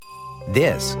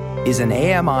This is an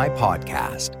AMI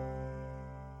podcast.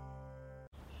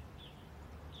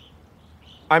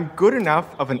 I'm good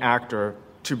enough of an actor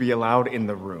to be allowed in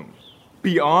the room.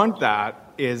 Beyond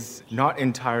that is not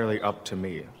entirely up to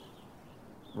me.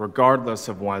 Regardless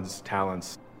of one's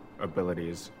talents,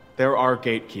 abilities, there are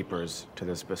gatekeepers to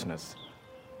this business.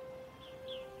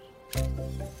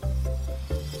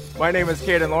 My name is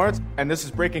Caeden Lawrence, and this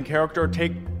is Breaking Character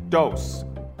Take Dose.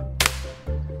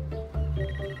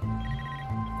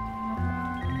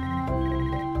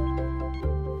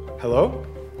 Hello?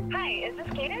 Hi, is this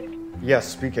Caeden? Yes,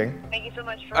 speaking. Thank you so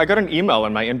much for... I got an email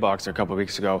in my inbox a couple of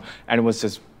weeks ago, and it was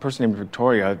this person named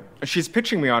Victoria. She's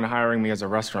pitching me on hiring me as a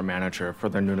restaurant manager for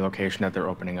their new location that they're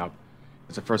opening up.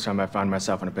 It's the first time I found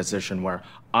myself in a position where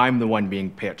I'm the one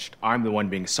being pitched. I'm the one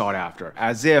being sought after.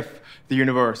 As if the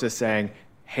universe is saying,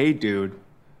 hey, dude,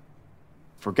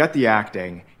 forget the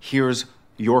acting. Here's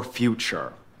your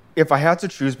future. If I had to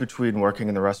choose between working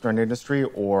in the restaurant industry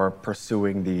or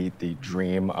pursuing the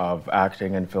dream of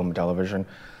acting in film and television,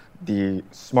 the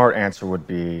smart answer would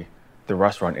be the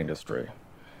restaurant industry.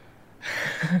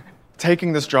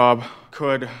 Taking this job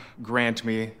could grant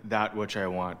me that which I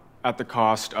want at the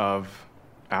cost of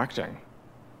acting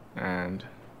and,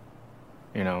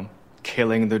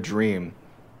 killing the dream.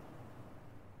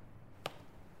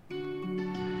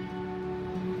 Can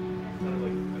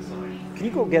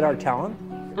you go get our talent?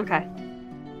 Okay.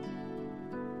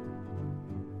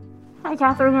 Hi,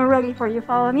 Catherine. We're ready for you.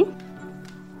 Follow me.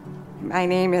 My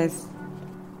name is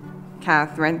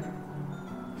Catherine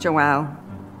Joelle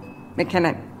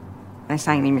McKinnon. My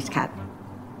sign name is Kat.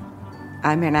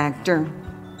 I'm an actor,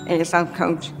 ASL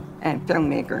coach, and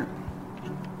filmmaker.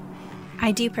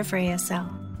 I do prefer ASL.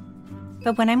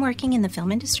 But when I'm working in the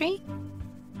film industry,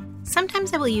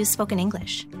 sometimes I will use spoken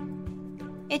English.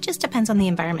 It just depends on the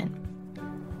environment.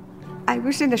 I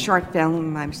was in a short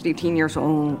film. I was 15 years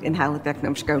old in Halifax,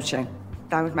 Nova Scotia.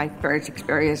 That was my first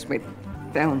experience with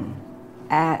film.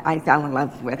 I fell in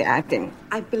love with acting.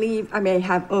 I believe I may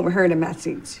have overheard a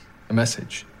message. A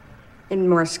message? In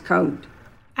Morse code.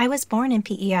 I was born in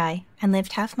PEI and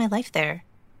lived half my life there.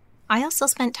 I also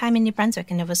spent time in New Brunswick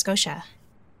and Nova Scotia.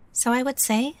 So I would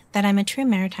say that I'm a true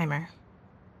maritimer.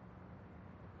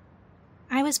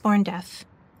 I was born deaf,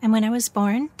 and when I was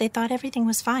born, they thought everything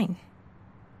was fine.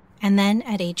 And then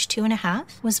at age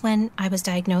 2.5 was when I was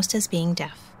diagnosed as being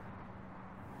deaf.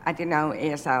 I didn't know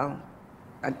ASL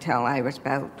until I was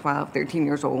about 12, 13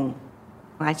 years old.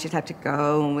 I just had to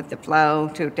go with the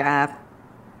flow to adapt.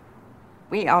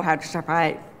 We all had to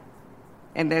survive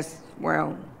in this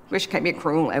world, which can be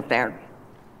cruel out there.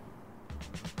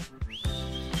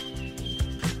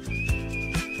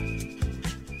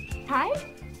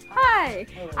 Hi.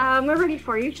 We're ready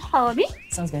for you. Follow me.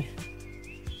 Sounds good.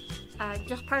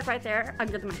 Just park right there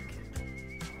under the mic.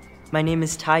 My name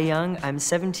is Tai Young. I'm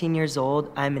 17 years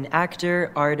old. I'm an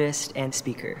actor, artist, and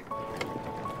speaker.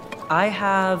 I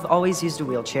have always used a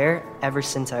wheelchair ever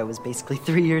since I was basically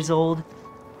 3 years old.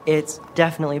 It's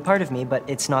definitely a part of me, but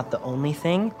it's not the only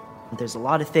thing. There's a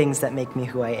lot of things that make me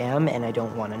who I am, and I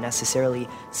don't want to necessarily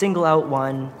single out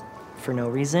one for no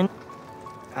reason.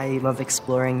 I love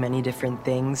exploring many different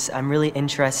things. I'm really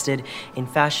interested in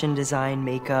fashion design,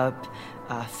 makeup,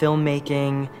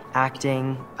 filmmaking,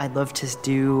 acting. I'd love to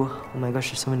do, oh my gosh,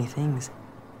 there's so many things.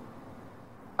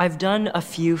 I've done a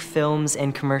few films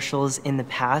and commercials in the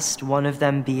past, one of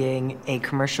them being a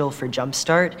commercial for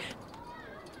Jumpstart.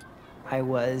 I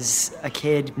was a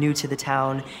kid new to the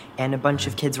town, and a bunch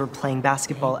of kids were playing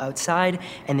basketball outside,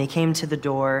 and they came to the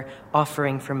door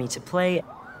offering for me to play.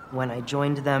 When I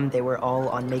joined them, they were all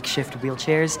on makeshift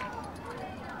wheelchairs.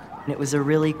 And it was a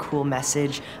really cool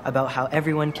message about how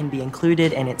everyone can be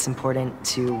included and it's important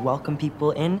to welcome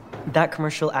people in. That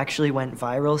commercial actually went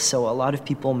viral, so a lot of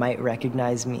people might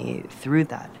recognize me through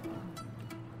that.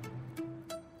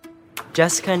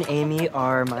 Jessica and Amy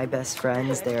are my best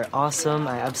friends. They're awesome.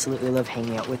 I absolutely love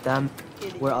hanging out with them.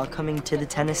 We're all coming to the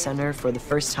tennis center for the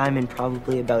first time in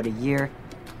probably about a year.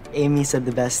 Amy said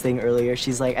the best thing earlier.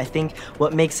 She's like, I think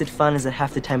what makes it fun is that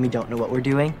half the time we don't know what we're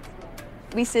doing.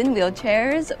 We sit in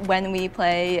wheelchairs when we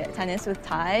play tennis with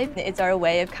Tide. It's our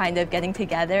way of kind of getting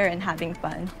together and having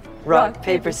fun. Rock,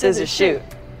 paper, scissors, shoot.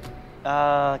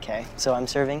 Okay, so I'm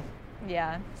serving?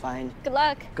 Yeah. Fine. Good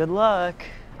luck. Good luck.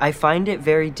 I find it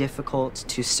very difficult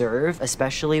to serve,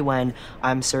 especially when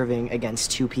I'm serving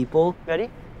against two people. Ready?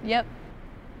 Yep.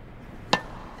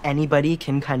 Anybody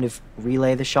can kind of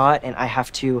relay the shot, and I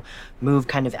have to move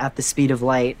kind of at the speed of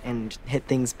light and hit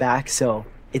things back, so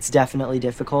it's definitely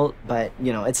difficult, but,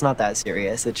 it's not that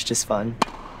serious. It's just fun.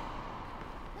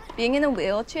 Being in a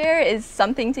wheelchair is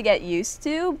something to get used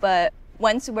to, but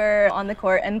Once we're on the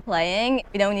court and playing,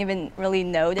 we don't even really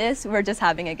notice. We're just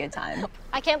having a good time.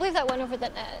 I can't believe that went over the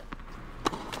net.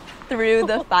 Through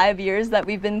the 5 years that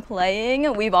we've been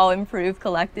playing, we've all improved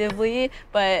collectively,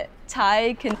 but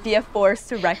Ty can be a force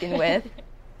to reckon with.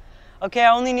 Okay,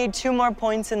 I only need 2 more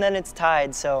points and then it's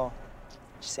tied, so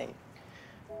just saying.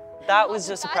 That was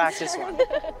just a practice one.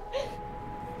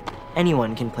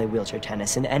 Anyone can play wheelchair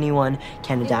tennis and anyone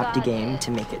can adapt a game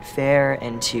to make it fair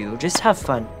and to just have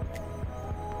fun.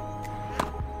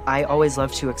 I always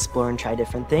love to explore and try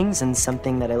different things, and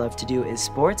something that I love to do is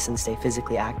sports and stay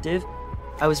physically active.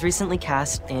 I was recently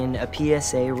cast in a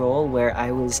PSA role where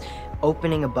I was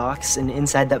opening a box, and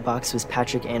inside that box was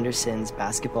Patrick Anderson's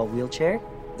basketball wheelchair.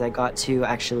 I got to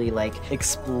actually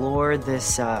explore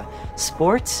this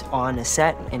sport on a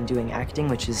set and doing acting,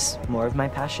 which is more of my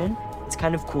passion. It's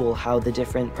kind of cool how the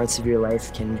different parts of your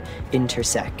life can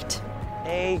intersect.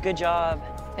 Hey, good job.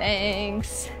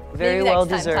 Thanks. Very well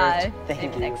deserved. Ty. Thank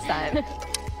Maybe you. next time.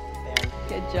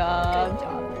 Good job. Good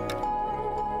job.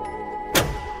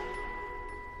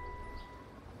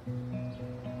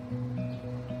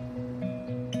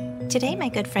 Today, my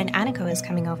good friend Aniko is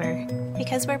coming over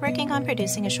because we're working on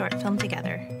producing a short film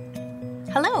together.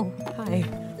 Hello. Hi.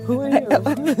 Who are you?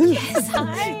 Yes,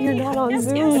 hi. You're not on yes,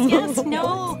 Zoom. Yes,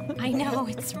 no. I know,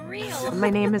 it's real. My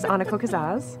name is Aniko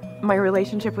Kazaz. My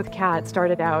relationship with Kat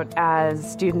started out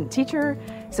as student-teacher,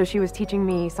 so she was teaching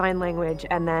me sign language,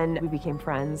 and then we became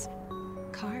friends.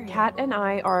 Kat and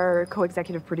I are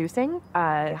co-executive producing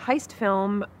a heist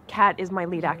film. Kat is my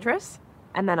lead actress,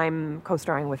 and then I'm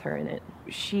co-starring with her in it.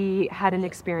 She had an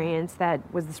experience that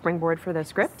was the springboard for the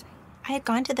script. I had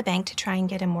gone to the bank to try and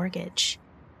get a mortgage,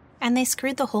 and they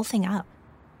screwed the whole thing up.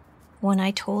 When I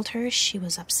told her, she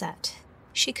was upset.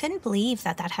 She couldn't believe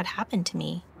that had happened to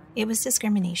me. It was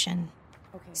discrimination.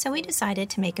 So we decided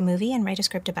to make a movie and write a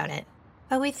script about it.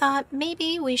 But we thought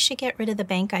maybe we should get rid of the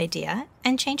bank idea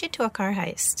and change it to a car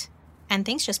heist. And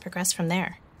things just progressed from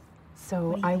there.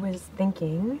 So I was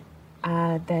thinking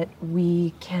that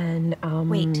we can...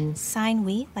 Wait, sign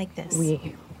we like this.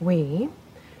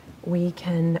 We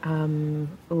can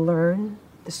learn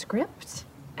the script,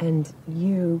 and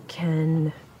you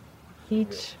can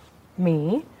teach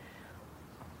me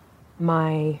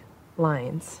my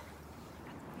lines.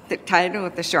 The title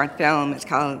of the short film is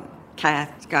called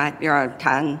Cat's Got Your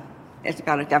Tongue. It's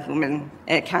about a deaf woman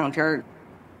encounter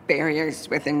barriers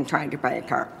within trying to buy a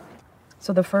car.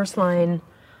 So the first line,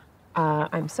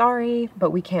 I'm sorry, but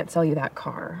we can't sell you that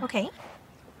car. Okay.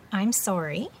 I'm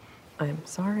sorry. I'm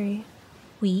sorry.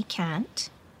 We can't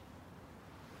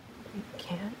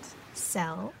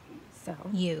sell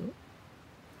you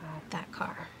that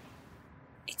car.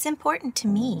 It's important to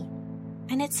me,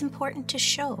 and it's important to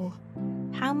show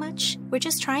how much we're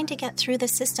just trying to get through the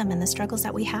system and the struggles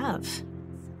that we have.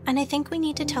 And I think we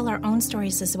need to tell our own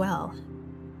stories as well.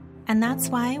 And that's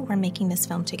why we're making this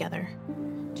film together.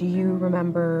 Do you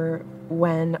remember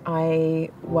when I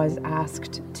was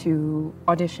asked to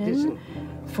audition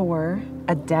for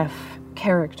a deaf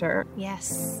character?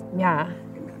 Yes. Yeah.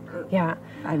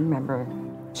 I remember.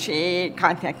 She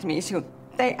contacted me.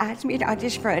 They asked me to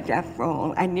audition for a deaf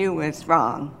role. I knew it was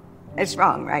wrong. It's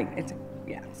wrong, right?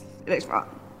 Yes, it is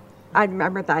wrong. I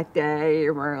remember that day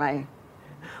you were like...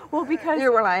 Well, because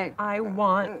you were like... I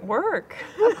want work.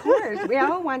 Of course, we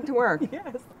all want to work.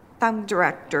 Yes. Some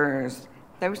directors,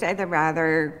 they would say they'd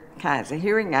rather cast a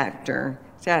hearing actor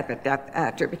instead of a deaf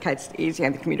actor because it's easier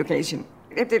in the communication.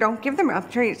 If they don't give them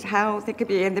opportunities, how they could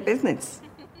be in the business?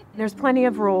 There's plenty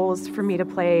of roles for me to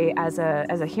play as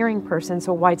a hearing person,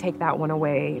 so why take that one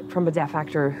away from a deaf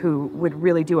actor who would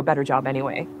really do a better job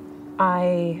anyway?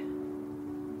 I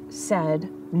said,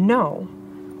 no,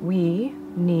 we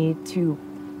need to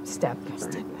step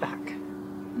back.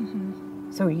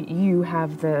 Mm-hmm. So you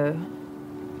have the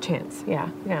chance, yeah.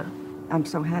 I'm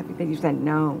so happy that you said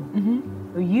no.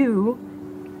 Mm-hmm.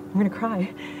 I'm gonna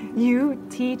cry. You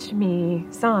teach me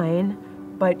sign,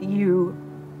 but you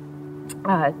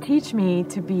teach me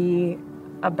to be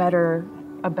a better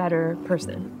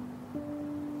person.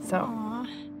 So. Aww.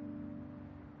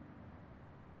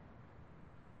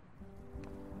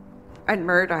 In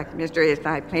Murdoch Mysteries,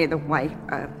 I play the wife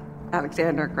of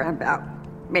Alexander Graham Bell,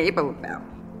 Mabel Bell.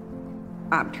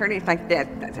 Attorneys like this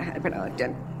doesn't happen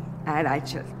often, and I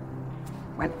just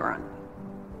went for it.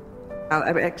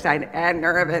 I'm excited and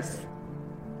nervous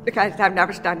because I've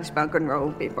never done a spoken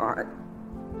role before.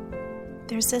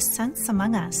 There's this sense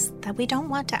among us that we don't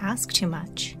want to ask too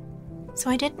much. So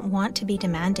I didn't want to be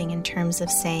demanding in terms of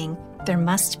saying there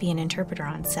must be an interpreter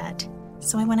on set.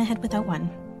 So I went ahead without one.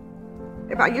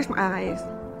 If I use my eyes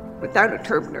without an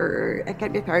interpreter, it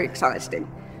can be very exhausting.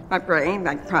 my brain,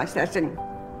 like processing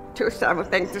several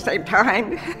things at the same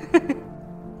time.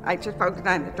 I just focused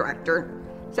on the director,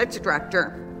 sense of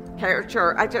director,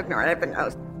 character. I just know everything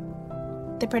else.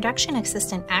 The production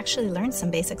assistant actually learned some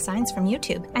basic signs from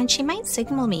YouTube, and she might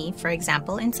signal me, for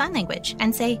example, in sign language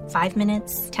and say 5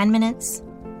 minutes, 10 minutes.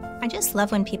 I just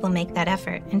love when people make that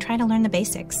effort and try to learn the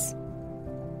basics.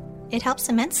 It helps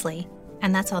immensely,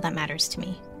 and that's all that matters to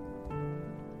me.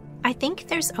 I think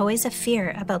there's always a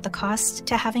fear about the cost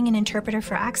to having an interpreter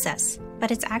for access, but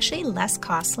it's actually less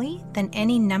costly than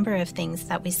any number of things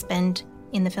that we spend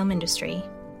in the film industry.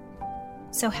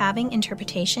 So having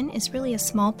interpretation is really a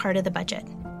small part of the budget.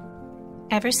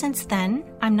 Ever since then,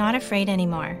 I'm not afraid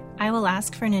anymore. I will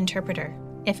ask for an interpreter,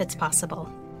 if it's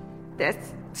possible.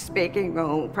 This speaking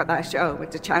role for that show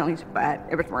was a challenge, but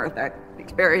it was worth it.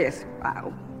 Experience,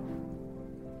 wow.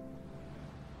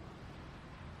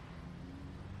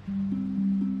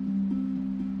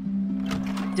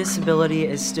 Disability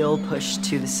is still pushed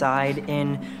to the side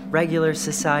in regular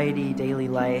society, daily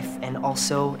life, and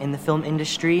also in the film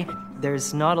industry.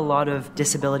 There's not a lot of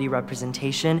disability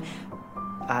representation.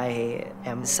 I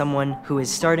am someone who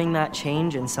is starting that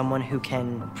change and someone who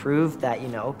can prove that,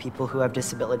 people who have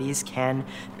disabilities can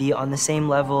be on the same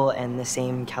level and the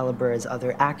same caliber as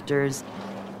other actors.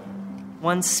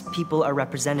 Once people are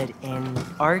represented in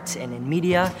art and in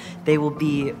media, they will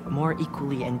be more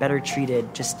equally and better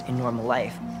treated just in normal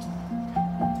life.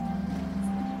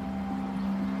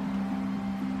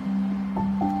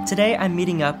 Today, I'm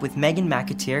meeting up with Megan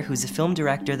McAteer, who's a film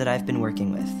director that I've been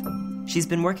working with. She's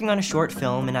been working on a short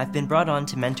film, and I've been brought on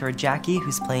to mentor Jackie,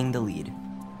 who's playing the lead.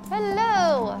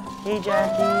 Hello! Hey,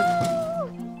 Jackie.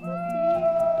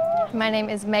 My name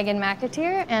is Megan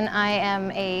McAteer, and I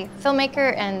am a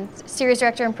filmmaker and series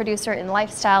director and producer in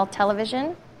lifestyle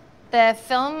television. The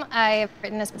film I've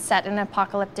written is set in an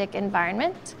apocalyptic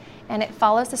environment, and it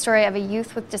follows the story of a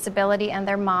youth with disability and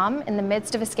their mom in the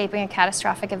midst of escaping a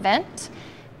catastrophic event.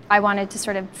 I wanted to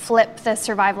sort of flip the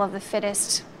survival of the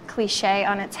fittest cliche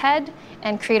on its head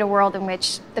and create a world in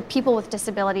which the people with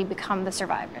disability become the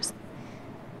survivors.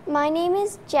 My name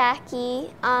is Jackie,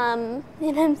 and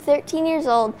I'm 13 years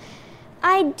old.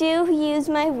 I do use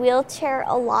my wheelchair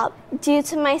a lot due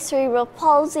to my cerebral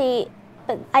palsy,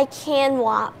 but I can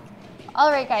walk.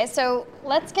 All right, guys, so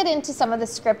let's get into some of the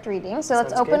script reading. So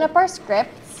let's open up our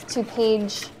scripts to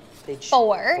page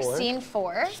 4, scene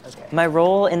 4. Okay. My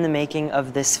role in the making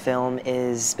of this film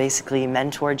is basically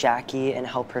mentor Jackie and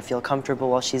help her feel comfortable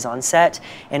while she's on set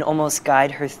and almost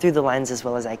guide her through the lines as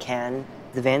well as I can.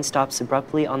 The van stops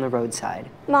abruptly on the roadside.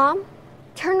 Mom,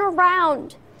 turn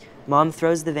around. Mom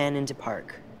throws the van into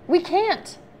park. We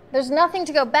can't. There's nothing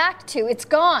to go back to. It's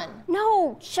gone.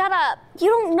 No, shut up. You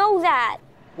don't know that.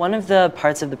 One of the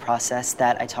parts of the process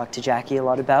that I talked to Jackie a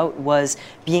lot about was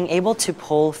being able to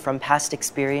pull from past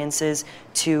experiences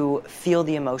to feel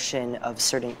the emotion of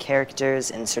certain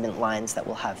characters and certain lines that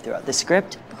we'll have throughout the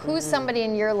script. Who's somebody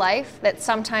in your life that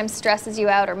sometimes stresses you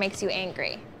out or makes you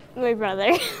angry? My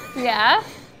brother. Yeah?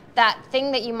 That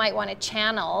thing that you might want to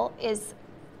channel is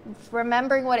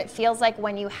remembering what it feels like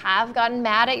when you have gotten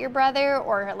mad at your brother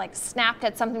or like snapped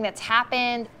at something that's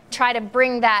happened. Try to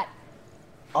bring that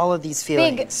all of these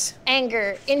feelings, big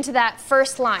anger into that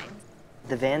first line.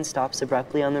 The van stops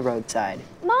abruptly on the roadside.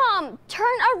 Mom, turn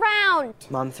around.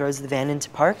 Mom throws the van into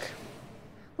park.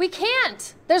 We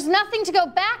can't. There's nothing to go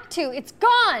back to. It's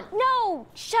gone. No,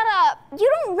 shut up.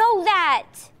 You don't know that.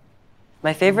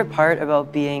 My favorite part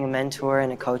about being a mentor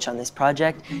and a coach on this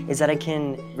project is that I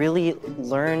can really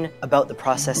learn about the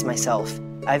process myself.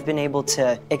 I've been able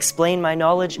to explain my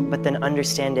knowledge, but then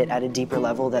understand it at a deeper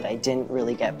level that I didn't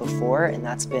really get before, and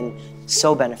that's been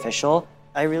so beneficial.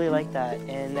 I really like that,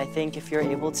 and I think if you're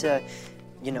able to,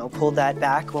 pull that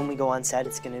back when we go on set,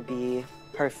 it's gonna be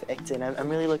perfect, and I'm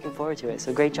really looking forward to it,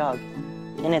 so great job.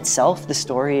 In itself, the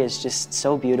story is just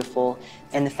so beautiful,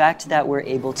 and the fact that we're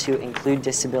able to include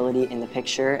disability in the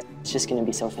picture, it's just gonna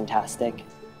be so fantastic.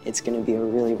 It's gonna be a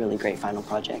really, really great final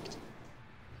project.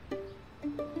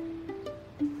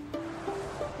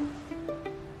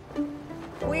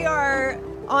 We are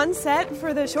on set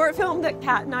for the short film that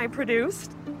Kat and I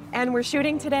produced, and we're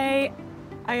shooting today.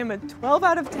 I am a 12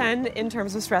 out of 10 in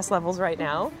terms of stress levels right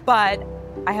now, but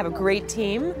I have a great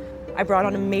team. I brought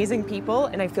on amazing people,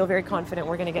 and I feel very confident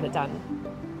we're gonna get it done.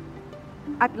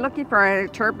 I've been looking for an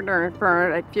interpreter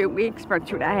for a few weeks for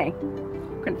today.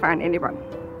 Couldn't find anyone.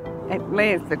 And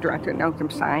Liz, the director, knows some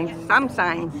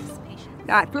signs.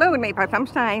 Not fluently, but some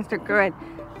signs are good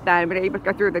that I'll be able to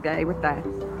go through the day with that.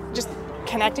 Just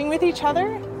connecting with each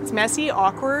other. It's messy,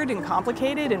 awkward, and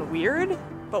complicated, and weird,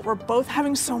 but we're both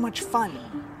having so much fun.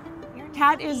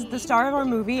 Kat is the star of our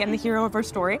movie and the hero of our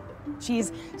story.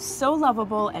 She's so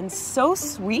lovable and so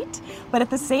sweet, but at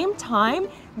the same time,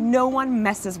 no one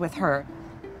messes with her.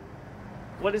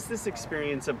 What is this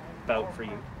experience about for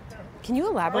you? Can you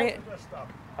elaborate?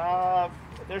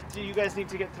 Do you guys need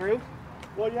to get through?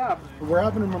 Well, yeah. We're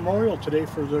having a memorial today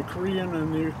for the Korean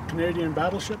and the Canadian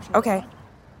battleships. Okay.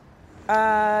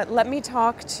 Let me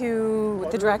talk to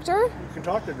the director. You can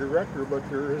talk to the director, but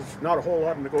there is not a whole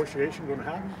lot of negotiation going to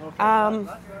happen.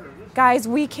 Okay. Guys,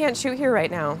 we can't shoot here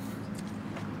right now.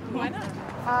 Why not?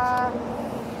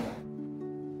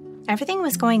 Everything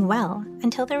was going well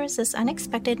until there was this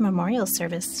unexpected memorial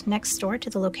service next door to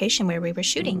the location where we were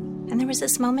shooting. And there was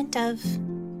this moment of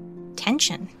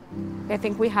tension. I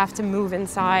think we have to move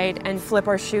inside and flip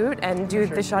our shoot and do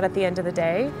the shot at the end of the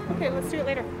day. Okay, let's do it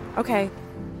later. Okay.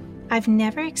 I've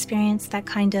never experienced that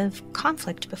kind of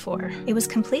conflict before. It was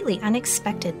completely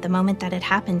unexpected the moment that it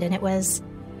happened, and it was,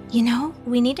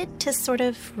 we needed to sort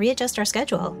of readjust our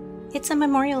schedule. It's a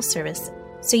memorial service,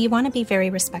 so you want to be very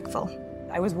respectful.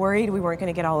 I was worried we weren't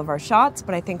going to get all of our shots,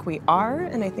 but I think we are,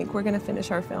 and I think we're going to finish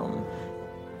our film.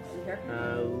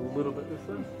 A little bit this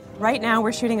way. Right now,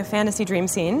 we're shooting a fantasy dream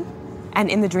scene, and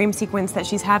in the dream sequence that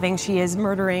she's having, she is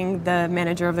murdering the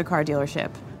manager of the car dealership.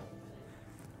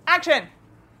 Action!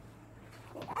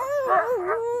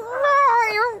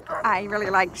 I really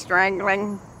like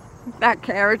strangling that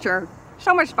character.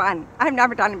 So much fun. I've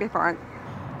never done it before.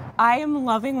 I am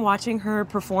loving watching her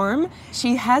perform.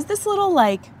 She has this little,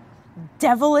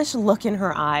 devilish look in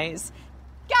her eyes.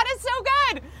 God, it's so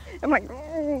good! I'm like,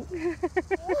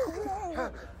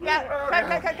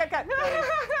 Yeah, cut.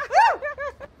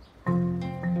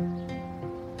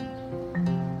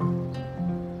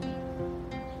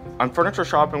 I'm furniture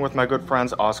shopping with my good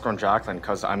friends Oscar and Jacqueline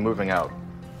because I'm moving out.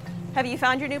 Have you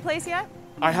found your new place yet?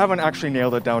 I haven't actually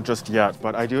nailed it down just yet,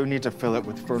 but I do need to fill it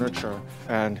with furniture,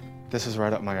 and this is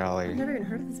right up my alley. I've never even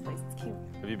heard of this place. It's cute.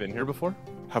 Have you been here before?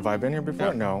 Have I been here before?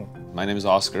 Yeah. No. My name is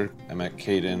Oscar. I met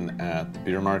Caeden at the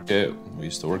beer market. We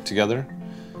used to work together,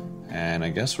 and I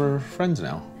guess we're friends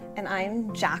now. And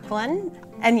I'm Jacqueline,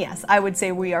 and yes, I would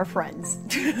say we are friends.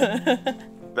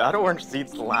 That orange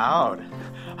seat's loud.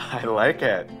 I like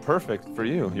it. Perfect for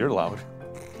you. You're loud.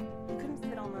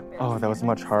 Oh, that was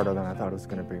much harder than I thought it was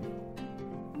going to be.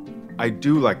 I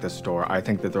do like this store. I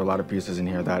think that there are a lot of pieces in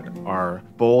here that are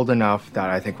bold enough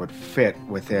that I think would fit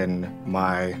within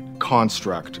my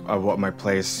construct of what my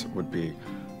place would be.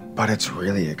 But it's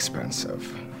really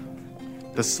expensive.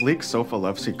 The sleek sofa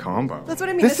love seat combo. That's what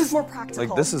I mean. This is more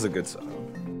practical. This is a good setup.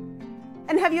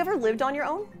 And have you ever lived on your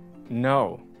own?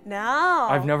 No. No.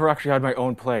 I've never actually had my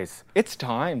own place. It's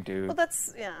time, dude. Well,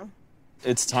 yeah.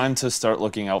 It's time to start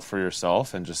looking out for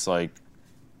yourself and just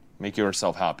make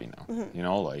yourself happy now.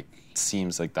 Mm-hmm. It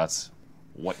seems like that's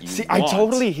what you See, want. I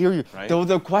totally hear you. Right? Though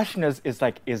the question is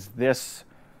this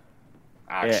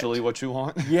actually what you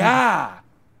want? Yeah.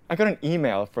 I got an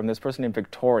email from this person named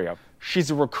Victoria.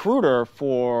 She's a recruiter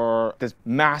for this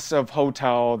massive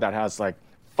hotel that has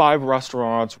 5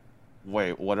 restaurants.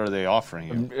 Wait, what are they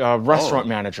offering you? A restaurant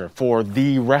manager for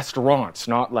the restaurants,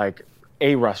 not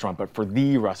a restaurant, but for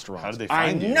the restaurants. How did they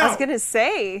find you? I was gonna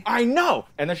say. I know.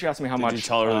 And then she asked me how much. Did you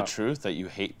tell her the truth that you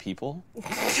hate people?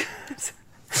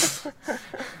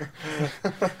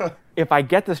 If I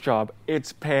get this job,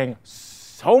 it's paying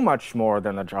so much more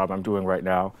than the job I'm doing right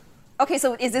now. Okay,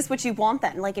 so is this what you want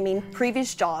then?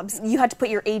 Previous jobs, you had to put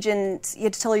your agent, you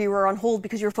had to tell her you were on hold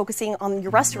because you were focusing on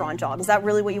your restaurant job. Is that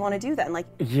really what you want to do then?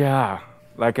 Yeah.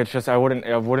 It's just I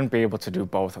wouldn't be able to do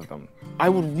both of them. I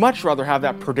would much rather have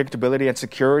that predictability and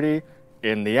security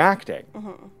in the acting.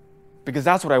 Mm-hmm. Because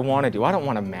that's what I want to do. I don't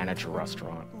want to manage a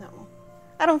restaurant. No.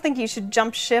 I don't think you should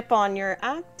jump ship on your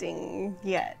acting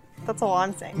yet. That's all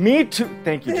I'm saying. Me too.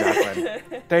 Thank you, Jacqueline.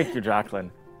 Thank you,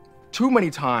 Jacqueline. Too many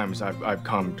times I've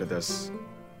come to this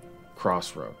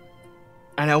crossroad.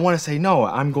 And I want to say, no,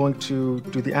 I'm going to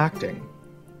do the acting.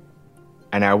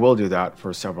 And I will do that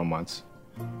for several months.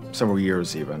 Several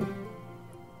years even,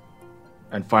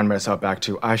 and find myself back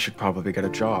to, I should probably get a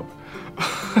job.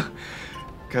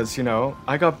 Because,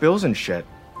 I got bills and shit.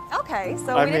 Okay,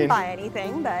 so we didn't buy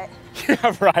anything, but...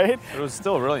 Yeah, right? It was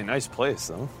still a really nice place,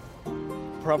 though.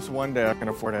 Perhaps one day I can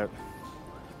afford it.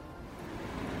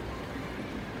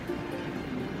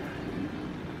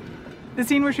 The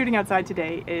scene we're shooting outside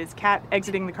today is Kat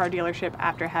exiting the car dealership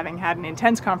after having had an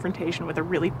intense confrontation with a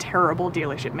really terrible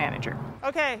dealership manager.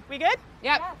 Okay, we good?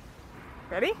 Yep.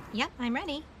 Ready? Yep, I'm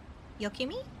ready. You'll cue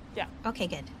me? Yeah. Okay,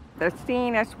 good. the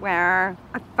scene is where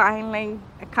I finally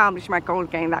accomplished my goal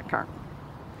of getting that car.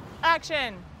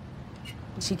 Action!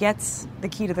 She gets the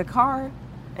key to the car,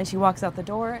 and she walks out the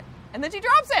door, and then she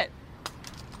drops it.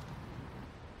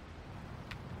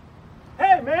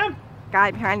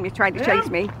 guy behind me is trying to chase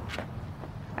me.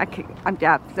 I'm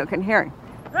deaf, so I can hear him.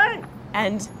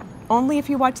 And only if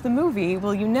you watch the movie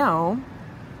will you know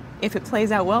if it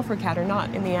plays out well for Cat or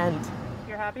not in the end.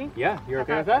 You're happy? Yeah, you're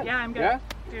okay with that? Yeah, I'm good. Yeah?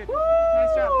 Dude,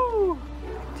 nice job.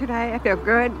 Today I feel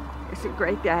good. It's a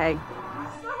great day.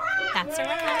 That's a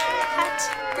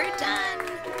wrap. We're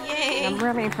done. Yay. I'm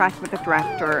really impressed with the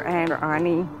director and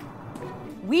Arnie.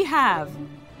 We have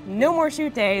no more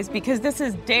shoot days because this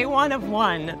is day 1 of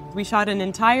 1. We shot an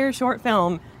entire short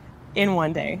film in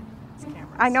 1 day.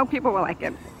 I know people will like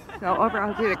it. So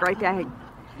overall, it's been a great day.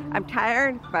 I'm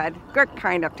tired, but good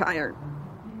kind of tired.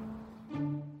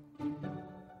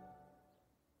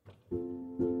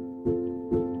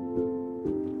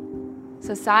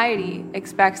 Society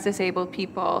expects disabled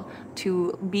people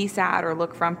to be sad or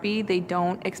look frumpy. They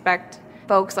don't expect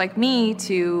folks like me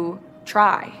to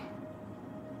try.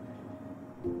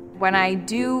 When I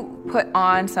do put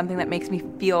on something that makes me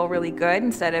feel really good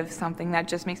instead of something that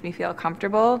just makes me feel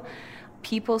comfortable,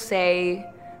 people say,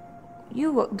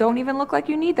 "You don't even look like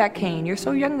you need that cane. You're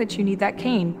so young that you need that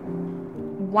cane."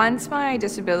 Once my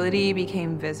disability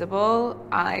became visible,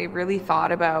 I really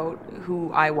thought about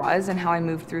who I was and how I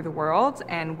moved through the world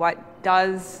and what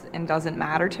does and doesn't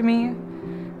matter to me.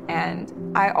 And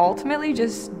I ultimately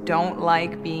just don't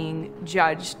like being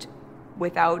judged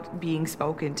without being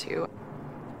spoken to.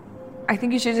 I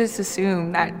think you should just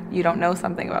assume that you don't know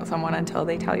something about someone until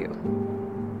they tell you.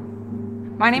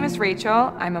 My name is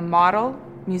Rachel. I'm a model,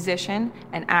 musician,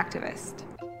 and activist.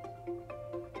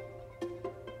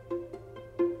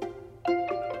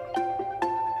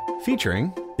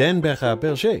 Featuring Dan Berger,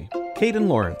 Caeden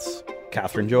Lawrence,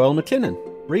 Catherine Joelle McKinnon,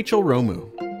 Rachel Romu,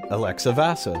 Alexa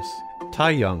Vassos,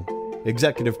 Ty Young,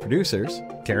 executive producers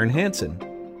Karen Hansen,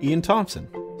 Ian Thompson,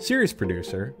 series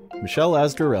producer Michelle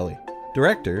Asdarelli,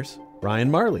 directors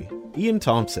Ryan Marley, Ian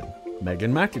Thompson,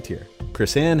 Megan McAteer,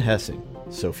 Chris-Anne Hessing,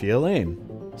 Sophia Lane,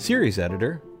 series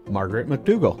editor Margaret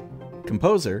McDougall,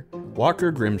 composer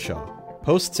Walker Grimshaw,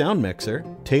 post-sound mixer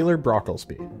Taylor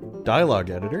Brocklesby, dialogue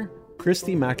editor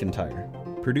Christy McIntyre,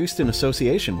 produced in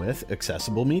association with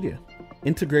Accessible Media.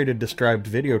 Integrated described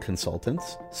video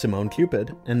consultants Simone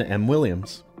Cupid and M.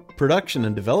 Williams. Production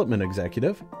and development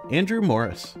executive Andrew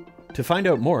Morris. To find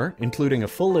out more, including a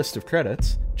full list of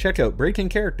credits, check out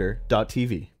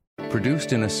breakingcharacter.tv.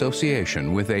 Produced in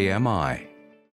association with AMI.